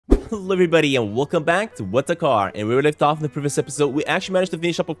Hello everybody and welcome back to What's a Car. And where we left off in the previous episode, we actually managed to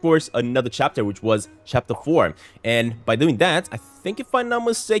finish up, of course, another chapter, which was chapter 4. And by doing that, I think if I'm not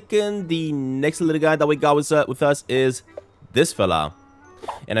mistaken, the next little guy that we got with us is this fella.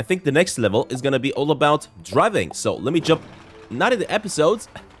 And I think the next level is gonna be all about driving. So let me jump, not in the episodes.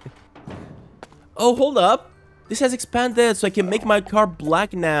 Oh, hold up. This has expanded, so I can make my car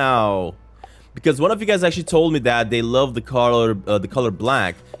black now. Because one of you guys actually told me that they love the color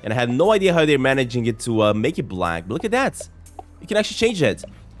black, and I had no idea how they're managing it to make it black. But look at that, you can actually change it,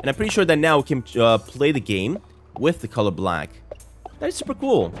 and I'm pretty sure that now we can play the game with the color black. That is super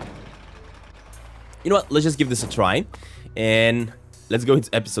cool. You know what? Let's just give this a try, and let's go into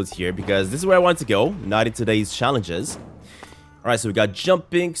episodes here because this is where I want to go, not in today's challenges. All right, so we got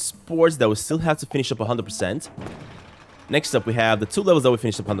jumping, sports that we still have to finish up 100%. Next up, we have the 2 levels that we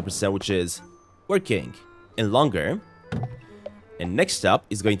finished up 100%, which is working and longer. And next up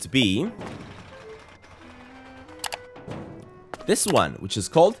is going to be this one, which is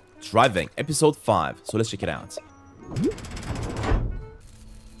called driving, episode 5. So let's check it out.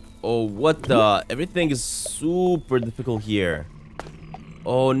 Oh, what the? Everything is super difficult here.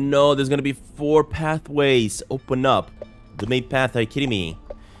 Oh no, there's gonna be 4 pathways open up. The main path, are you kidding me?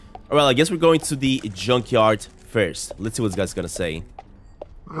 Alright, I guess we're going to the junkyard first. Let's see what this guy's gonna say.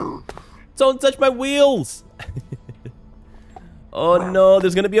 Don't touch my wheels! Oh no,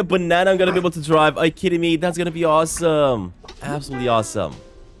 there's gonna be a banana I'm gonna be able to drive. Are you kidding me? That's gonna be awesome. Absolutely awesome.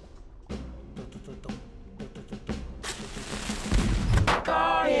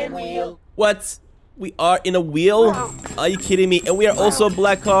 Car and wheel. What? We are in a wheel? Are you kidding me? And we are also a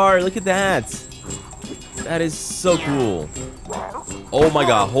black car. Look at that. That is so cool. Oh my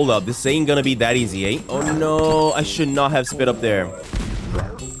god, hold up. This ain't gonna be that easy, eh? Oh no, I should not have sped up there.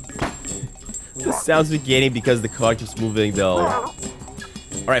 This sounds beginning because the car keeps moving though.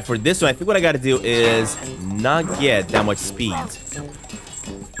 Alright, for this one, I think what I gotta do is not get that much speed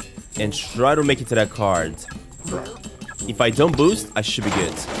and try to make it to that card. If I don't boost, I should be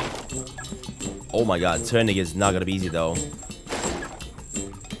good. Oh my god, turning is not gonna be easy though.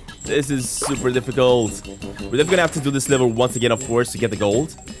 This is super difficult. We're definitely gonna have to do this level once again, of course, to get the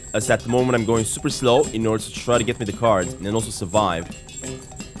gold. As at the moment, I'm going super slow in order to try to get me the card and then also survive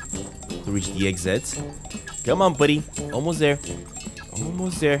to reach the exit. Come on, buddy. Almost there.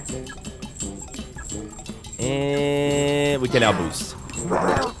 Almost there. And we can now boost.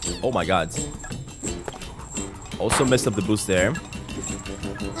 Oh my god. Also messed up the boost there.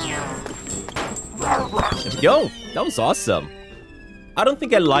 There we go. That was awesome. I don't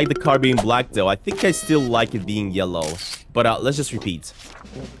think I like the car being black though. I think I still like it being yellow. But let's just repeat,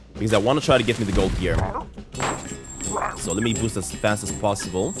 because I want to try to get me the gold here. So let me boost as fast as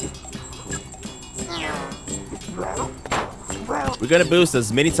possible. We're gonna boost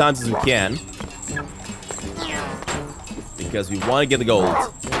as many times as we can, because we want to get the gold.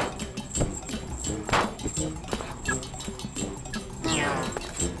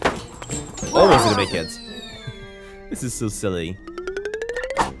 Almost gonna make it. This is so silly.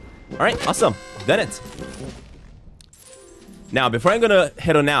 Alright, awesome. Done it. Now, before I'm gonna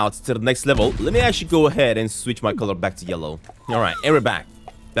head on out to the next level, let me actually go ahead and switch my color back to yellow. Alright, and we're back.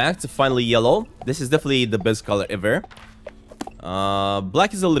 Back to finally yellow. This is definitely the best color ever.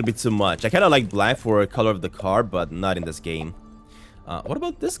 Black is a little bit too much. I kind of like black for a color of the car, but not in this game. What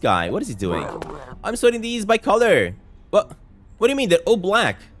about this guy? What is he doing? I'm sorting these by color. What do you mean? They're all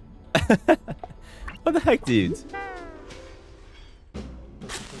black. What the heck, dude?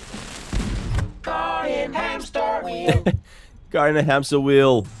 Car and hamster wheel. Car and a hamster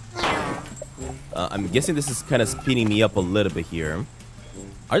wheel. I'm guessing this is kind of speeding me up a little bit here.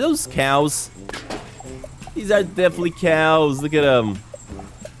 Are those cows? These are definitely cows. Look at them.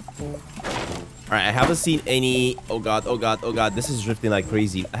 Alright, I haven't seen any... Oh god, oh god, oh god. This is drifting like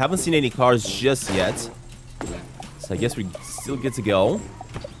crazy. I haven't seen any cars just yet. So I guess we're still good to go.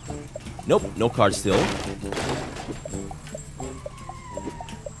 Nope, no cars still.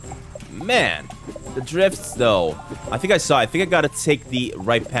 Man, the drifts though. I think I gotta take the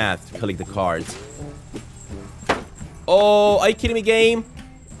right path to collect the cards. Oh, are you kidding me, game?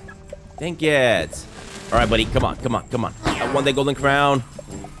 Dang it. Alright, buddy, come on, come on, come on. I want that golden crown.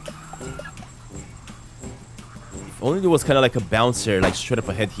 If only there was kind of like a bouncer, like straight up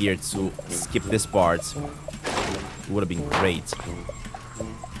ahead here to skip this part. It would have been great.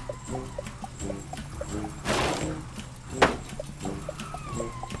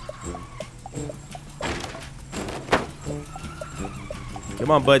 Come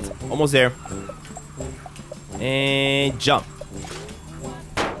on, bud. Almost there. And jump.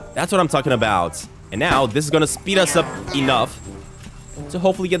 That's what I'm talking about. And now, this is gonna speed us up enough to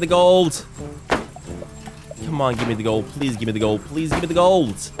hopefully get the gold. Come on, give me the gold. Please give me the gold. Please give me the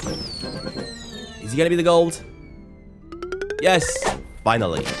gold. Is he gonna be the gold? Yes,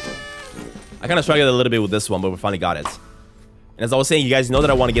 finally. I kind of struggled a little bit with this one, but we finally got it. And as I was saying, you guys know that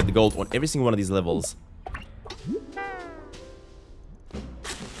I want to get the gold on every single one of these levels.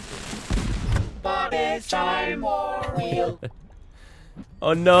 But it's time more wheel.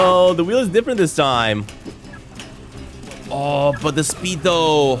 Oh no, the wheel is different this time. Oh, but the speed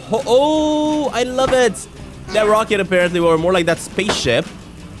though. Oh, I love it. That rocket apparently, or more like that spaceship,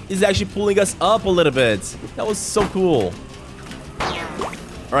 is actually pulling us up a little bit. That was so cool.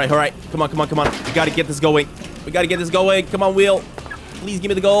 All right. Come on. We gotta get this going. Come on, wheel. Please give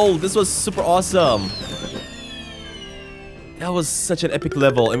me the gold. This was super awesome. That was such an epic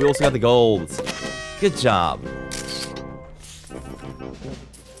level, and we also got the gold. Good job.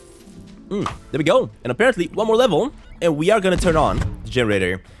 There we go. And apparently, one more level, and we are gonna turn on the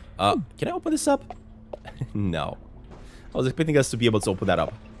generator. Can I open this up? No. I was expecting us to be able to open that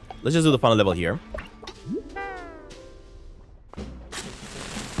up. Let's just do the final level here.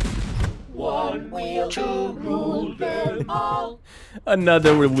 One wheel to rule them all.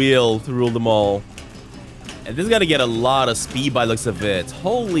 Another wheel to rule them all. And this is gonna get a lot of speed by looks of it.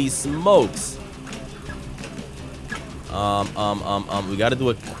 Holy smokes. We gotta do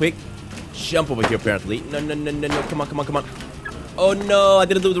a quick jump over here apparently. No. Come on. Oh no, I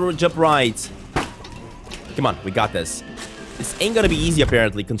didn't do the jump right. Come on, we got this. This ain't gonna be easy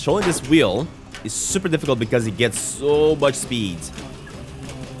apparently. Controlling this wheel is super difficult because it gets so much speed.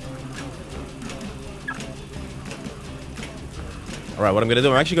 Alright, what I'm gonna do,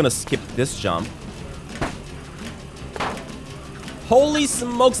 I'm actually gonna skip this jump. Holy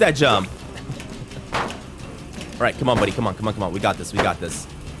smokes, that jump! Alright, come on, buddy. Come on. We got this.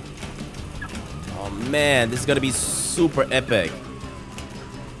 Oh, man. This is gonna be super epic.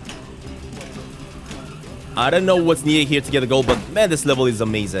 I don't know what's needed here to get the gold, but, man, this level is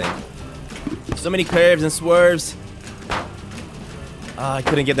amazing. So many curves and swerves. I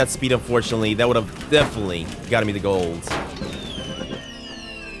couldn't get that speed, unfortunately. That would have definitely gotten me the gold.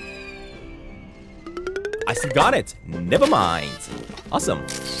 I still got it. Never mind. Awesome.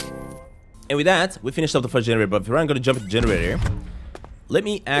 And with that, we finished up the first generator, but if I'm going to jump at the generator, let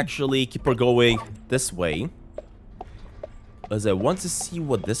me actually keep her going this way, as I want to see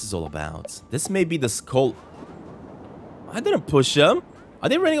what this is all about. This may be the skull. I didn't push them. Are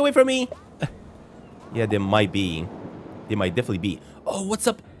they running away from me? Yeah, they might be. They might definitely be. Oh, what's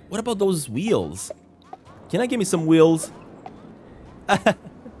up? What about those wheels? Can I give me some wheels?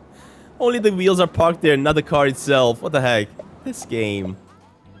 Only the wheels are parked there, not the car itself. What the heck? This game.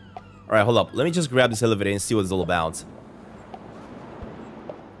 Alright, hold up. Let me just grab this elevator and see what it's all about.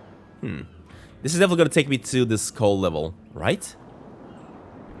 This is definitely going to take me to this skull level, right?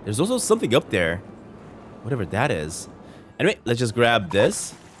 There's also something up there. Whatever that is. Anyway, let's just grab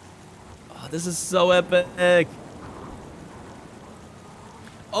this. Oh, this is so epic.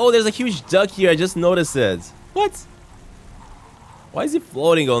 Oh, there's a huge duck here. I just noticed it. What? Why is he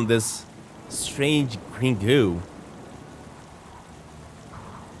floating on this strange green goo?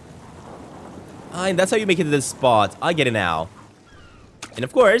 And that's how you make it to this spot. I get it now. And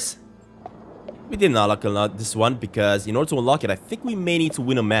of course, we did not unlock this one because in order to unlock it, I think we may need to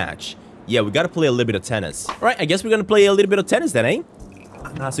win a match. Yeah, we gotta play a little bit of tennis. Alright, I guess we're gonna play a little bit of tennis then, eh?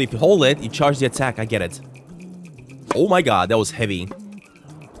 So if you hold it, you charge the attack. I get it. Oh my god, that was heavy.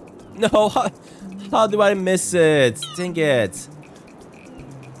 No, how do I miss it? Dang it.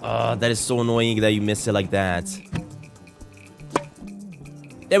 That is so annoying that you miss it like that.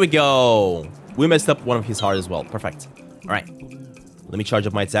 There we go. We messed up one of his heart as well. Perfect. Alright. Let me charge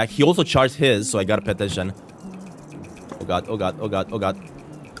up my attack. He also charged his, so I gotta pay attention. Oh god, oh god, oh god, oh god.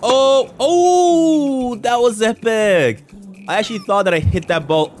 Oh, that was epic. I actually thought that I hit that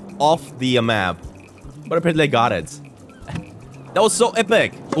ball off the map, but apparently I got it. That was so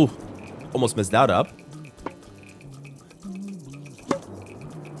epic. Ooh, almost messed that up.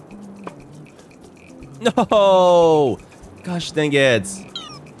 No! Gosh dang it.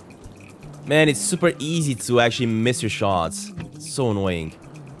 Man, it's super easy to actually miss your shots. It's so annoying.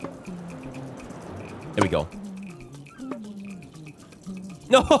 There we go.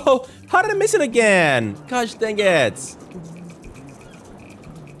 No! How did I miss it again? Gosh dang it.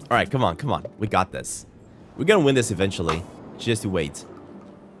 Alright, come on, come on. We got this. We're gonna win this eventually. Just to wait.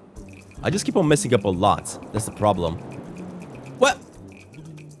 I just keep on messing up a lot. That's the problem. What?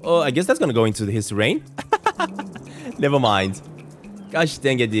 Oh, I guess that's gonna go into his terrain. Never mind. Gosh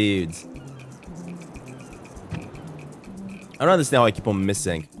dang it, dude. I don't understand how I keep on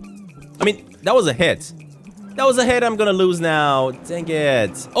missing. I mean, that was a hit. That was a hit. I'm gonna lose now. Dang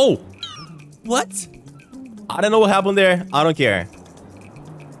it. Oh! What? I don't know what happened there. I don't care.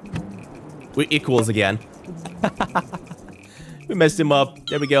 We're equals again. We messed him up.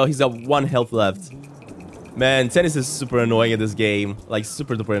 There we go. He's got 1 health left. Man, tennis is super annoying in this game. Like,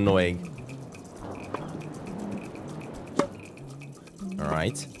 super duper annoying.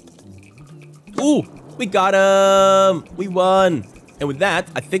 Alright. Ooh! We got him! We won! And with that,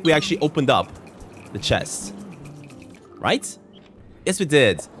 I think we actually opened up the chest. Right? Yes, we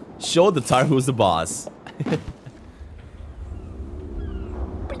did. Show the tire who's the boss.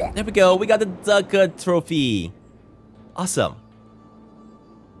 There we go. We got the duck trophy. Awesome.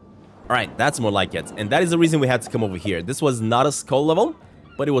 Alright, that's more like it. And that is the reason we had to come over here. This was not a skull level,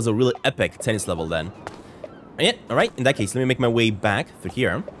 but it was a really epic tennis level then. Yeah, alright. In that case, let me make my way back through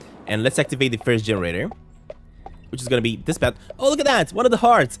here. And let's activate the first generator, which is going to be this path. Oh, look at that! One of the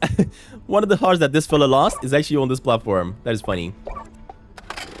hearts! One of the hearts that this fella lost is actually on this platform. That is funny.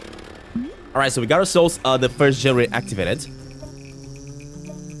 Alright, so we got ourselves the first generator activated.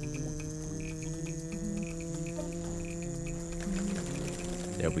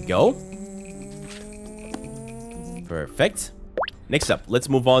 There we go. Perfect. Next up, let's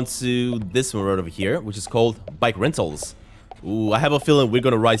move on to this one right over here, which is called bike rentals. Ooh, I have a feeling we're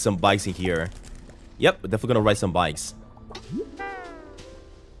going to ride some bikes in here. Yep, we're definitely going to ride some bikes.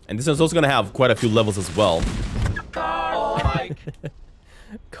 And this one's also going to have quite a few levels as well. Car on bike.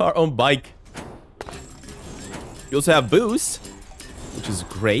 Car on bike. You also have boost, which is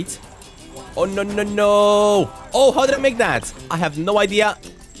great. Oh, no, no, no. Oh, how did I make that? I have no idea.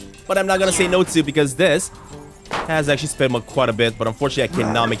 But I'm not going to say no to, because this has actually sped quite a bit. But unfortunately, I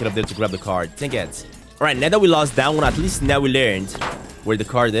cannot make it up there to grab the card. Dang it. Alright, now that we lost that one, at least now we learned where the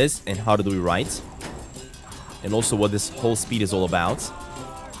card is and how to do it right. And also what this whole speed is all about.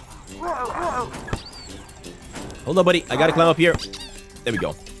 Hold on, buddy. I gotta climb up here. There we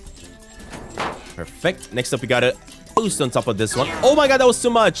go. Perfect. Next up, we got a boost on top of this one. Oh my god, that was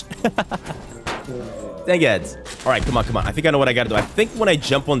too much. Dang it. Alright, come on, come on. I think I know what I gotta do. I think when I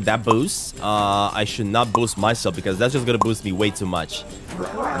jump on that boost, I should not boost myself, because that's just gonna boost me way too much.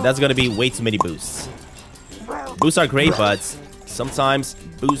 And that's gonna be way too many boosts. Boosts are great, but sometimes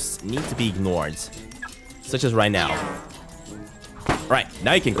boosts need to be ignored. Such as right now. Right,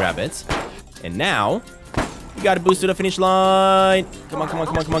 now you can grab it. And now, you gotta boost to the finish line. Come on, come on,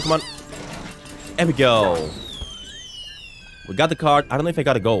 come on, come on, come on. There we go. We got the card. I don't know if I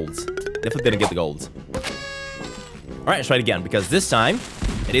got a gold. Definitely didn't get the gold. Alright, let's try it again, because this time,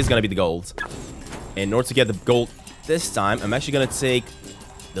 it is gonna be the gold. And in order to get the gold this time, I'm actually gonna take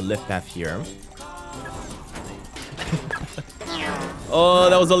the left path here. Oh,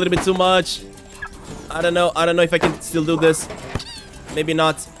 that was a little bit too much. I don't know if I can still do this. Maybe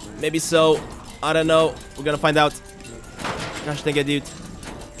not. Maybe so. I don't know. We're gonna find out. Gosh dang it, dude.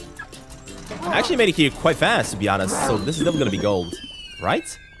 I actually made it here quite fast, to be honest. So this is definitely gonna be gold.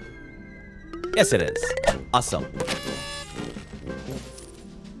 Right? Yes, it is. Awesome.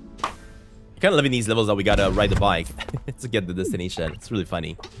 Kind of loving these levels that we gotta ride the bike to get the destination. It's really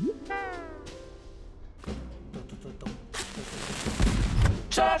funny.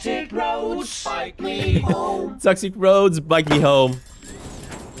 Toxic roads, bike me home. Toxic roads, bike me home.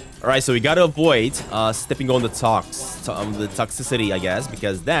 Alright, so we gotta avoid stepping on the the toxicity, I guess,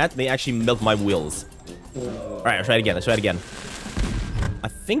 because that may actually melt my wheels. Alright, let's try it again. Let's try it again. I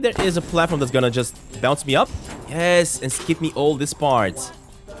think there is a platform that's gonna just bounce me up. Yes, and skip me all this part.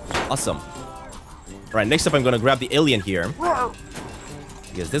 Awesome. Alright, next up I'm gonna grab the alien here,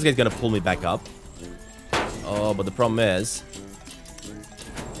 because this guy's gonna pull me back up. Oh, but the problem is...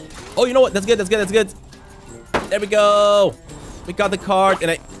 Oh, you know what? That's good, that's good, that's good. There we go. We got the card,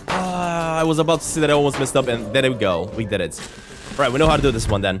 and I was about to say that I almost messed up, and there we go. We did it. Alright, we know how to do this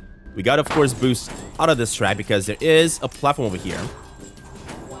one then. We gotta, of course, boost out of this track, because there is a platform over here.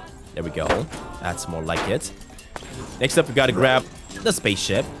 There we go. That's more like it. Next up, we gotta grab the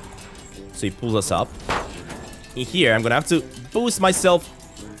spaceship. So he pulls us up. In here, I'm gonna have to boost myself.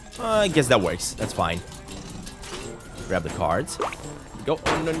 I guess that works. That's fine. Grab the cards. Go.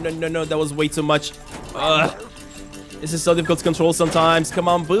 Oh, no, no, no, no. That was way too much. This is so difficult to control sometimes. Come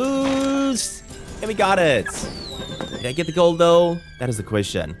on, boost. And we got it. Did I get the gold, though? That is the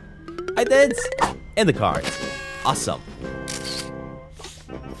question. I did. And the cards. Awesome.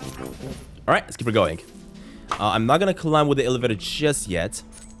 Alright, let's keep it going. I'm not gonna climb with the elevator just yet,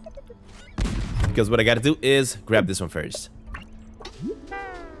 because what I gotta do is grab this one first.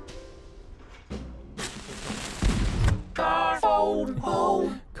 Car phone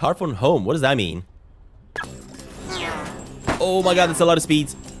home. Car phone home? What does that mean? Oh my god, that's a lot of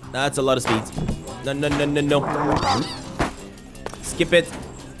speed. That's a lot of speed. No, no, no, no, no. Skip it.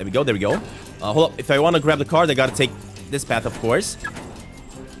 There we go, there we go. Hold up. If I want to grab the card, I gotta take this path, of course.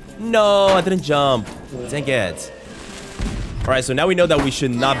 No, I didn't jump. Dang it. Alright, so now we know that we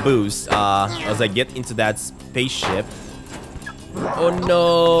should not boost as I get into that spaceship. Oh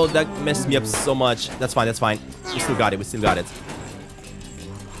no, that messed me up so much. That's fine, that's fine. We still got it, we still got it.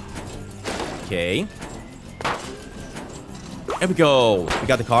 Okay. There we go. We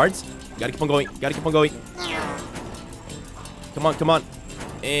got the cards. Gotta keep on going, gotta keep on going. Come on, come on.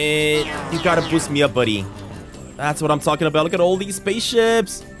 And you gotta boost me up, buddy. That's what I'm talking about. Look at all these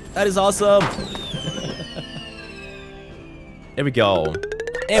spaceships. That is awesome. There we go.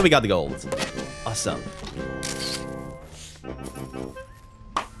 And we got the gold. Awesome.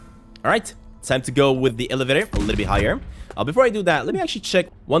 Alright. Time to go with the elevator a little bit higher. Before I do that, let me actually check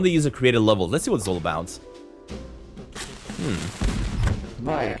one of the user created levels. Let's see what it's all about.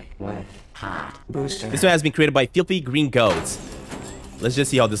 This one has been created by Filthy Green Goats. Let's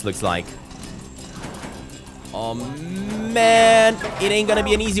just see how this looks like. Oh man, it ain't gonna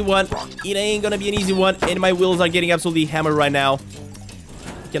be an easy one. It ain't gonna be an easy one. And my wheels are getting absolutely hammered right now.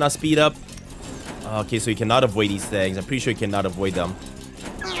 Cannot speed up. Okay, so you cannot avoid these things. I'm pretty sure you cannot avoid them.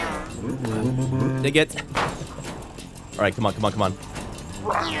 Dig it. Alright, come on, come on, come on.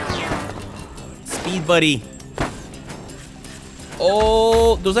 Speed, buddy.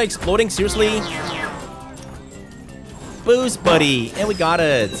 Oh, those are exploding? Seriously? Boost, buddy. And we got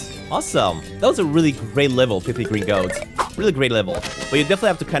it. Awesome. That was a really great level, 50 Green Goats. Really great level. But you definitely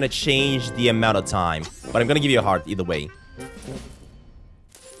have to kind of change the amount of time. But I'm going to give you a heart either way.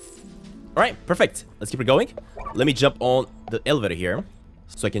 Alright, perfect. Let's keep it going. Let me jump on the elevator here,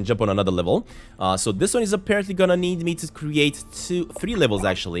 so I can jump on another level. So this one is apparently gonna need me to create 3 levels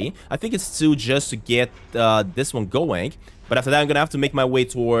actually. I think it's 2 just to get this one going. But after that, I'm gonna have to make my way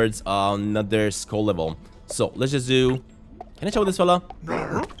towards another skull level. So let's just do... Can I chat with this fella?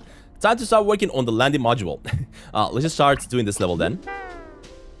 Time to start working on the landing module. Let's just start doing this level then.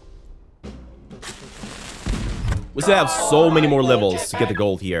 We still have so many more levels to get the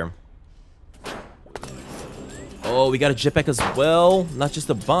gold here. Oh, we got a jetpack as well, not just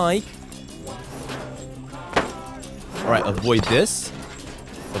a bike. Alright, avoid this.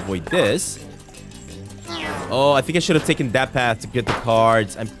 Avoid this. Oh, I think I should have taken that path to get the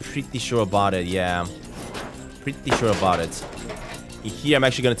cards. I'm pretty sure about it, yeah. Pretty sure about it. Here, I'm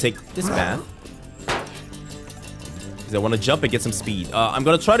actually going to take this path. Because I want to jump and get some speed. I'm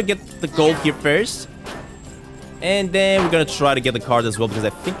going to try to get the gold here first. And then we're going to try to get the card as well, because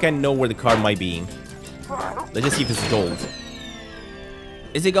I think I know where the card might be. Let's just see if this is gold.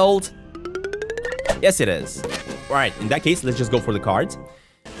 Is it gold? Yes, it is. Alright, in that case, let's just go for the card.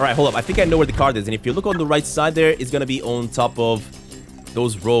 Alright, hold up. I think I know where the card is. And if you look on the right side there, it's gonna be on top of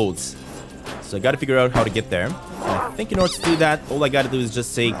those roads. So I gotta figure out how to get there. And I think in order to do that, all I gotta do is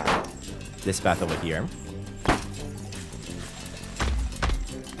just take this path over here.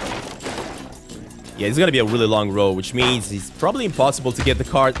 Yeah, it's gonna be a really long road, which means it's probably impossible to get the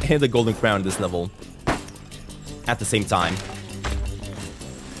card and the golden crown in this level at the same time.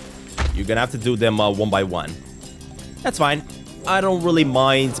 You're gonna have to do them one by one. That's fine. I don't really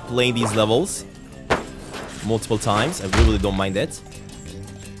mind playing these levels multiple times. I really don't mind it.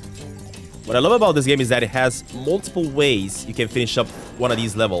 What I love about this game is that it has multiple ways you can finish up one of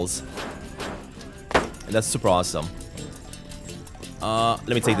these levels. And that's super awesome. Let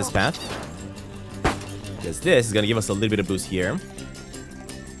me take this path, because this is gonna give us a little bit of boost here.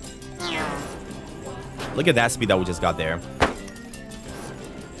 Look at that speed that we just got there.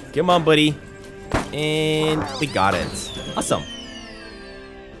 Come on, buddy. And we got it. Awesome.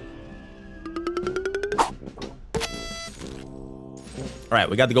 Alright,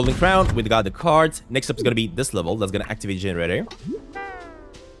 we got the golden crown. We got the cards. Next up is going to be this level. That's going to activate generator.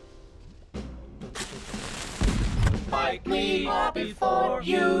 Bike me up before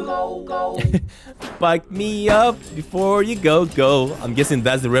you go. Bike me up before you go. I'm guessing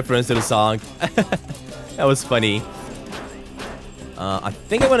that's the reference to the song. That was funny. I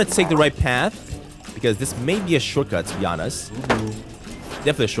think I'm gonna take the right path, because this may be a shortcut, to be honest.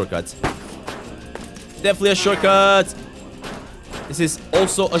 Definitely a shortcut. Definitely a shortcut. This is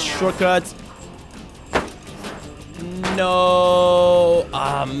also a shortcut. No.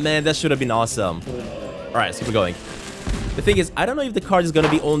 Ah, man, that should have been awesome. Alright, let's keep it going. The thing is, I don't know if the card is gonna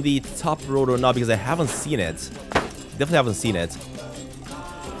be on the top road or not, because I haven't seen it. Definitely haven't seen it.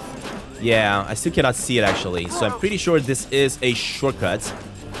 Yeah, I still cannot see it actually. So I'm pretty sure this is a shortcut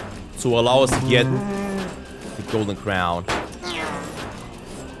to allow us to get the golden crown.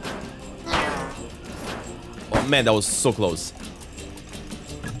 Oh man, that was so close.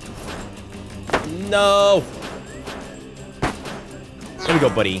 No! There we go,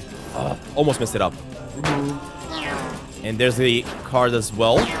 buddy. Almost messed it up. And there's the card as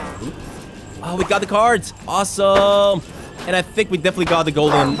well. Oh, we got the cards! Awesome! And I think we definitely got the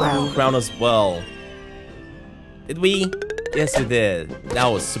golden crown as well. Did we? Yes, we did. That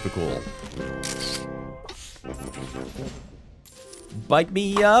was super cool. Bike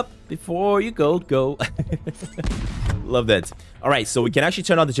me up before you go. Love that. Alright, so we can actually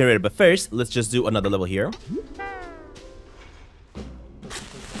turn on the generator. But first, let's just do another level here.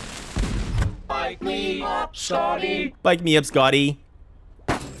 Bike me up, Scotty. Bike me up, Scotty.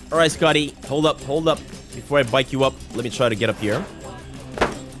 Alright, Scotty. Hold up. Before I bike you up, let me try to get up here.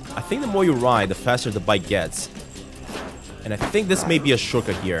 I think the more you ride, the faster the bike gets. And I think this may be a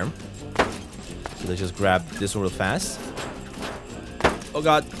shortcut here. So let's just grab this one real fast. Oh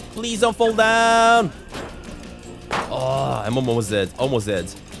god, please don't fall down. Oh, I'm almost dead. Almost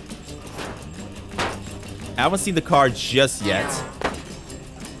dead. I haven't seen the car just yet.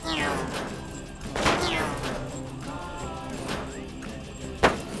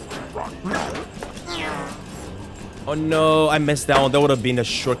 Oh no, I missed that one. That would have been a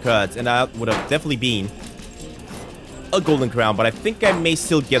shortcut. And that would have definitely been a golden crown. But I think I may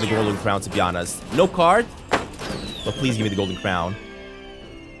still get the golden crown, to be honest. No card. But please give me the golden crown.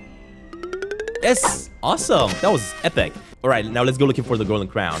 Yes! Awesome! That was epic. Alright, now let's go looking for the golden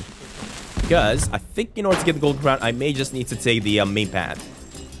crown. Because I think in order to get the golden crown, I may just need to take the main path.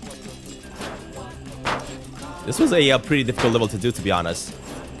 This was a pretty difficult level to do, to be honest.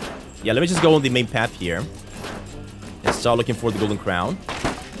 Yeah, let me just go on the main path here. And start looking for the golden crown.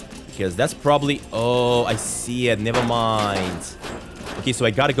 Because that's probably... Oh, I see it. Never mind. Okay, so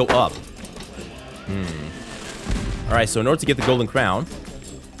I gotta go up. Alright, so in order to get the golden crown...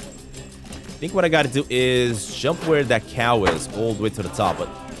 I think what I gotta do is jump where that cow is, all the way to the top. But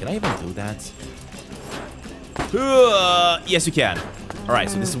can I even do that? Yes, you can.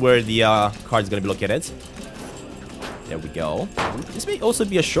 Alright, so this is where the card is gonna be located. There we go. This may also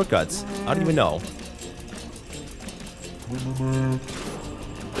be a shortcut. I don't even know.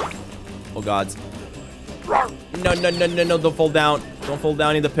 Oh god. No, don't fall down. Don't fall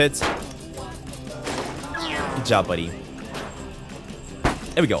down in the pit. Good job, buddy.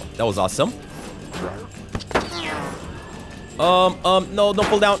 There we go. That was awesome. No, don't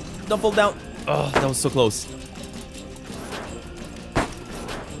fall down. Don't fall down. Oh, that was so close.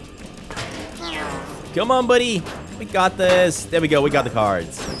 Come on, buddy. We got this. There we go. We got the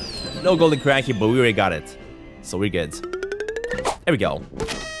cards. No golden crown here, but we already got it. So we're good. There we go.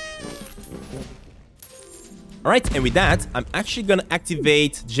 Alright, and with that, I'm actually gonna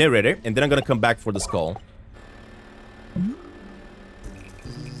activate generator, and then I'm gonna come back for the skull.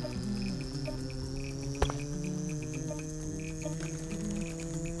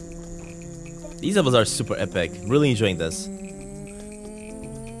 These levels are super epic. Really enjoying this.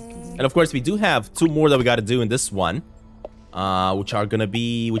 And of course, we do have two more that we gotta do in this one. Which are gonna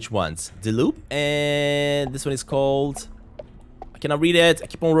be... Which ones? The loop. And this one is called... I cannot read it. I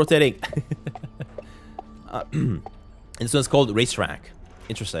keep on rotating. And this one's called Racetrack.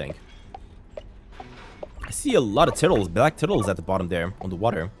 Interesting. I see a lot of turtles. Black turtles at the bottom there on the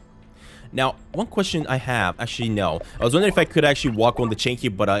water. Now, one question I have, actually no. I was wondering if I could actually walk on the chain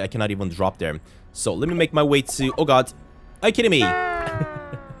here, but I cannot even drop there. So, let me make my way to... Oh god. Are you kidding me? I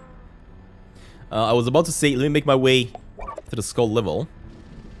was about to say, let me make my way to the skull level.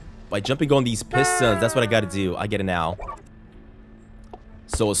 By jumping on these pistons, that's what I gotta do. I get it now.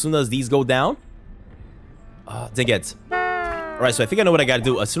 So, as soon as these go down... dang it. Alright, so I think I know what I gotta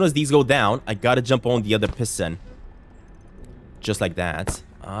do. As soon as these go down, I gotta jump on the other piston. Just like that.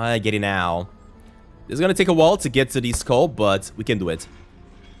 I get it now. It's gonna take a while to get to the skull, but we can do it.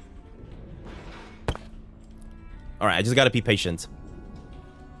 Alright, I just gotta be patient.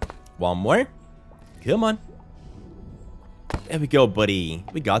 One more. Come on. There we go, buddy.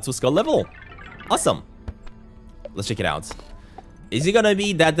 We got to a skull level. Awesome. Let's check it out. Is it gonna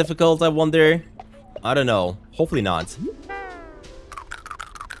be that difficult, I wonder? I don't know. Hopefully not.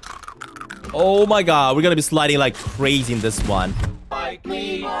 Oh my god, we're gonna be sliding like crazy in this one. Bike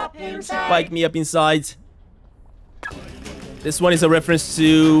me up inside. Bike me up inside. This one is a reference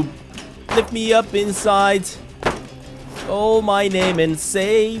to lift me up inside. Call my name and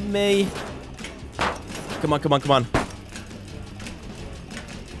save me. Come on, come on, come on.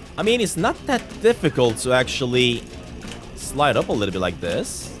 I mean, it's not that difficult to actually slide up a little bit like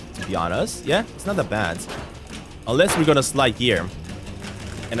this, to be honest. Yeah, it's not that bad. Unless we're gonna slide here.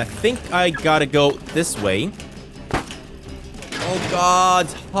 And I think I gotta go this way. Oh god,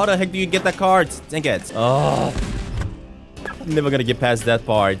 how the heck do you get that card? Dang it. Oh, I'm never gonna get past that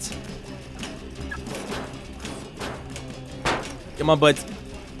part. Come on, bud.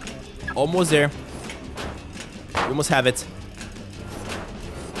 Almost there. We almost have it.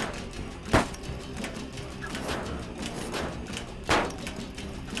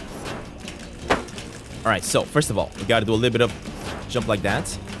 Alright, so first of all, we gotta do a little bit of jump like that.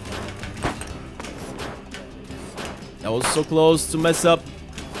 That was so close to mess up.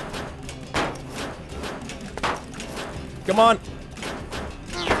 Come on.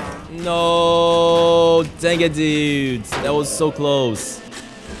 No. Dang it, dude. That was so close.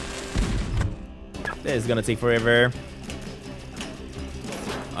 This is gonna take forever.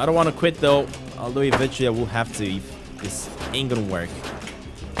 I don't want to quit though. Although eventually I will have to if this ain't gonna work.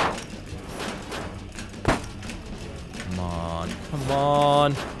 Come on. Come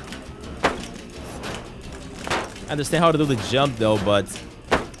on. I understand how to do the jump though, but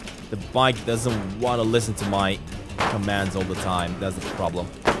the bike doesn't want to listen to my commands all the time. That's the problem.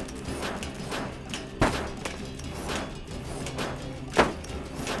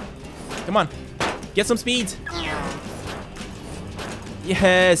 Come on. Get some speed.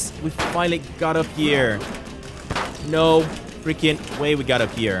 Yes, we finally got up here. No freaking way we got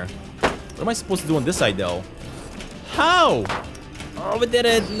up here. What am I supposed to do on this side though? How? Oh, we did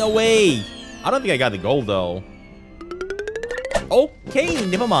it. No way. I don't think I got the gold though. Okay,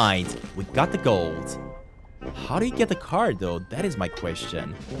 never mind. We got the gold. How do you get the card though? That is my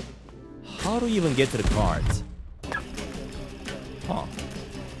question. How do you even get to the card? Huh.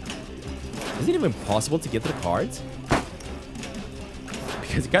 Is it even possible to get to the cards?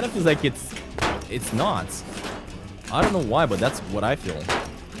 Because it kind of feels like it's not. I don't know why, but that's what I feel.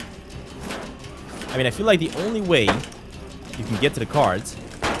 I mean, I feel like the only way you can get to the cards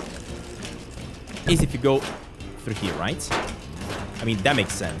is if you go through here, right? I mean, that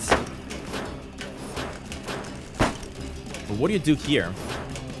makes sense. But what do you do here?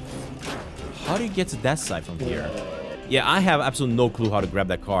 How do you get to that side from here? Yeah, I have absolutely no clue how to grab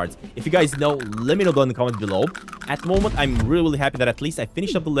that card. If you guys know, let me know down in the comments below. At the moment, I'm really happy that at least I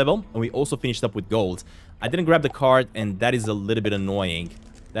finished up the level, and we also finished up with gold. I didn't grab the card, and that is a little bit annoying.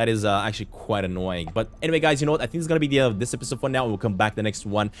 That is actually quite annoying. But anyway, guys, you know what? I think it's going to be the end of this episode for now. We'll come back the next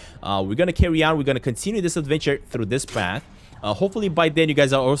one. We're going to carry on. We're going to continue this adventure through this path. Hopefully by then you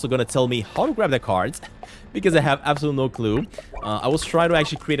guys are also going to tell me how to grab the cards, because I have absolutely no clue. I was trying to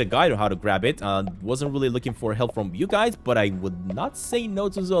actually create a guide on how to grab it. Wasn't really looking for help from you guys, but I would not say no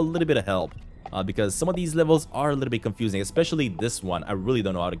to a little bit of help. Because some of these levels are a little bit confusing, especially this one. I really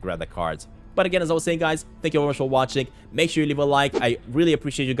don't know how to grab the cards. But again, as I was saying, guys, thank you very much for watching. Make sure you leave a like. I really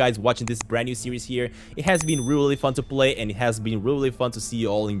appreciate you guys watching this brand new series here. It has been really fun to play, and it has been really fun to see you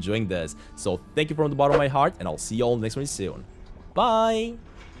all enjoying this. So thank you from the bottom of my heart, and I'll see you all next one soon. Bye!